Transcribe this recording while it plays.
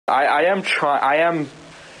I am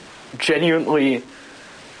genuinely,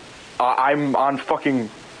 I'm on fucking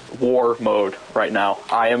war mode right now.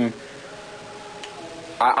 I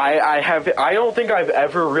don't think I've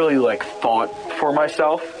ever really, like, thought for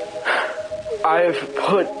myself. I've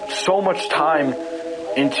put so much time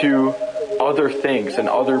into other things and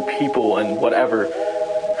other people and whatever.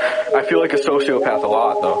 I feel like a sociopath a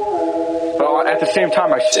lot, though. But at the same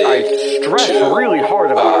time, I stress really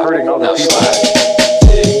hard about hurting other people.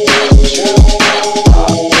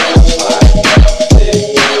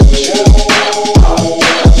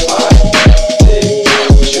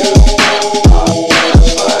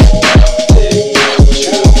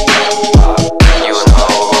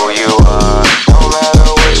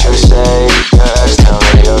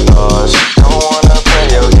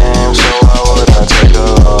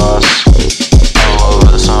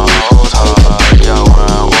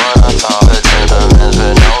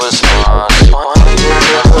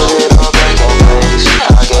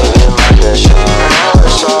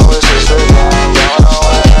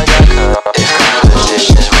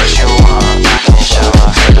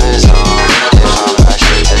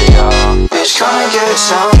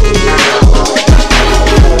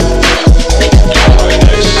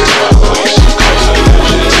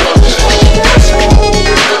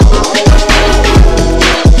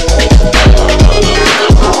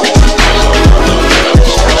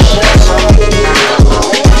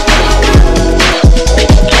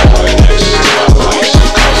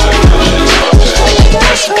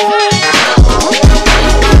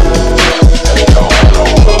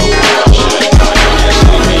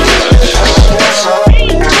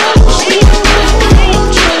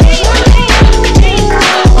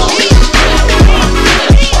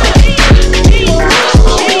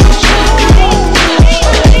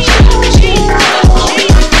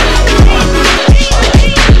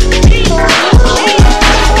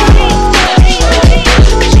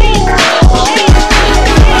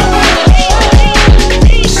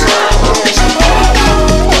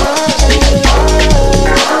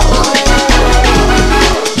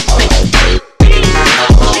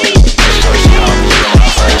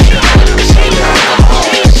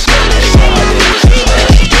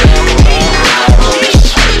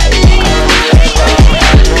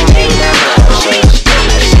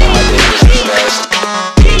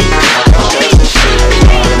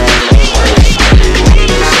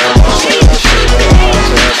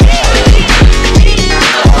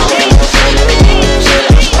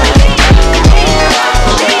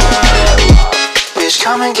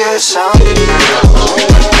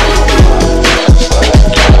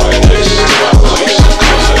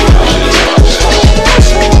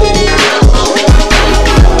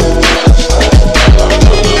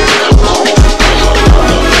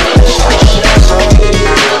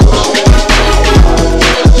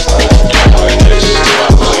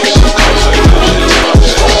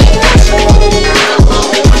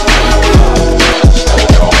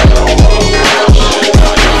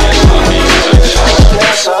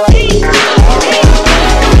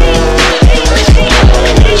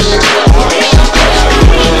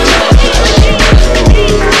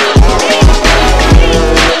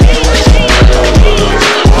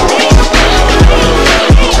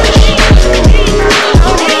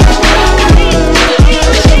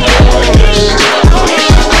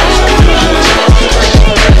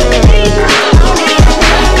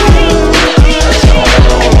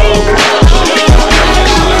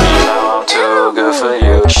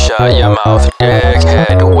 Mouth,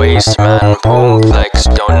 dickhead, waste man, complex.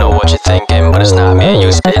 Don't know what you're thinking, but it's not me and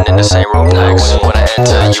you spitting in the same room next. When I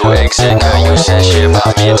enter, you exit, cause you said shit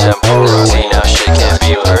about me in tempura. See, now shit can't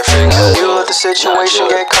be perfect, cause you let the situation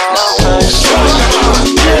get complex.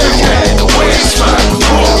 Dickhead, waste man,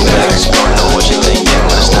 complex. Don't know what you're thinking,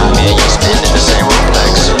 but it's not me and you spitting in the same room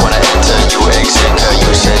next. When I enter, you exit, cause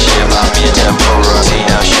you said shit about me in tempura. See,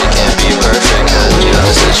 now shit can't be perfect, cause you let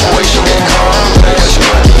the situation get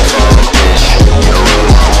complex.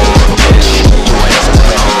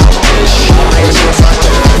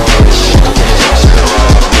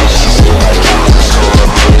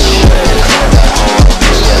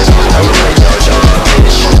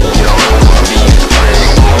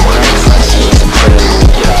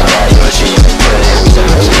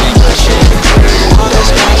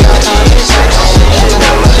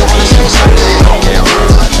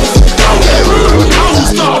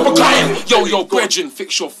 Yo, Gretchen,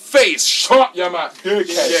 fix your face. Shut your mouth.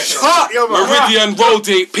 Shut your mouth. Meridian, Roll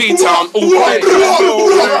Deep, P-Town, all day.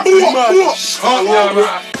 Shut your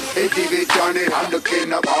mouth. Hey, TV Johnny, I'm the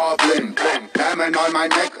king of all bling. Diamond on my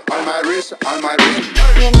neck, on my wrist, on my ring.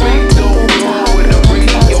 Ring don't go with a ring,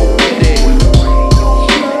 yo, with it.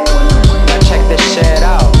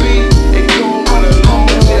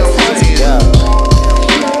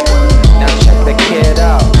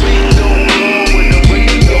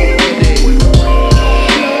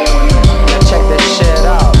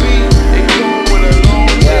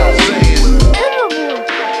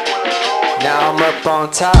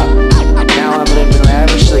 on top. Now I'm living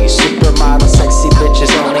lavishly, supermodel, sexy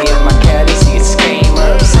bitches only in my caddy seats. Came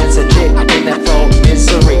up since a jit in that full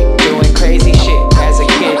misery, doing crazy shit as a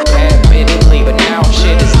kid, admittedly, but now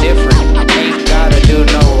shit is different. Ain't gotta do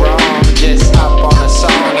no wrong, just hop on a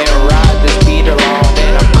song and ride this beat along.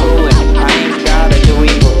 Then I'm coolin', I ain't gotta do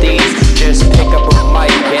evil deeds, just pick up a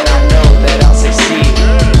mic and I know that I'll succeed.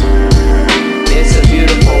 It's a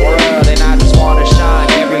beautiful world and I just wanna shine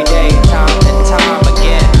every day, time and time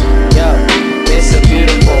again. Yup, it's a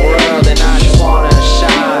beautiful world and I just wanna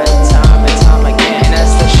shine time and time again. And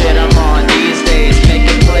that's the shit I'm on these days,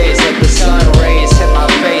 making plays, let the sun rays hit my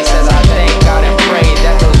face as I thank God and pray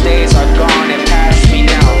that those days are gone and past me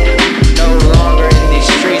now. No longer in these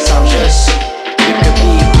streets, I'm just, you could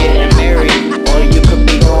be getting married or you could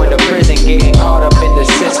be going to prison, getting caught up in the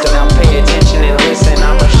system. Now pay attention and listen,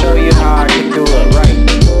 I'ma show you how I can do it right.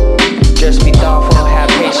 Just be thoughtful, have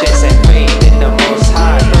patience and faith in the Most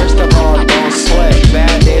High. First of all, don't sweat,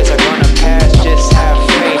 bad days are gonna pass. Just have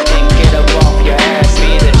faith and get up off your ass.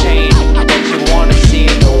 Be the change that you wanna see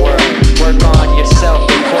in the world. Work on yourself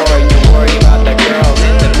before you worry about the girls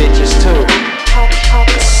and the bitches too.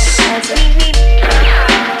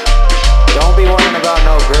 Don't be worrying about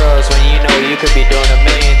no girls when you know you could be doing a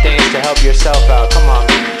million things to help yourself out. Come on,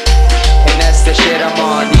 man. And that's the shit I'm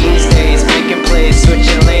on these days, making plays,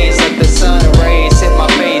 switching lanes, let the sun rays hit my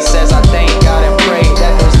face as I thank God and pray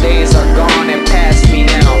that those days are gone and past me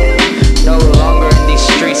now. No longer in these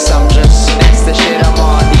streets, I'm just, that's the shit I'm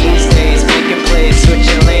on these days, making plays,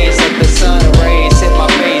 switching lanes, let the sun rays hit my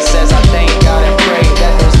face as I thank God and pray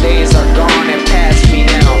that those days are gone and past me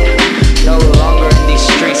now. No longer in these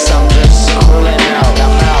streets, I'm just cooling out,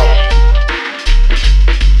 I'm out.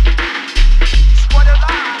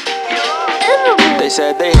 They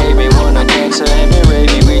said they hate me, wanna cancel and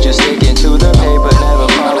berate me. We just sticking to the paper, never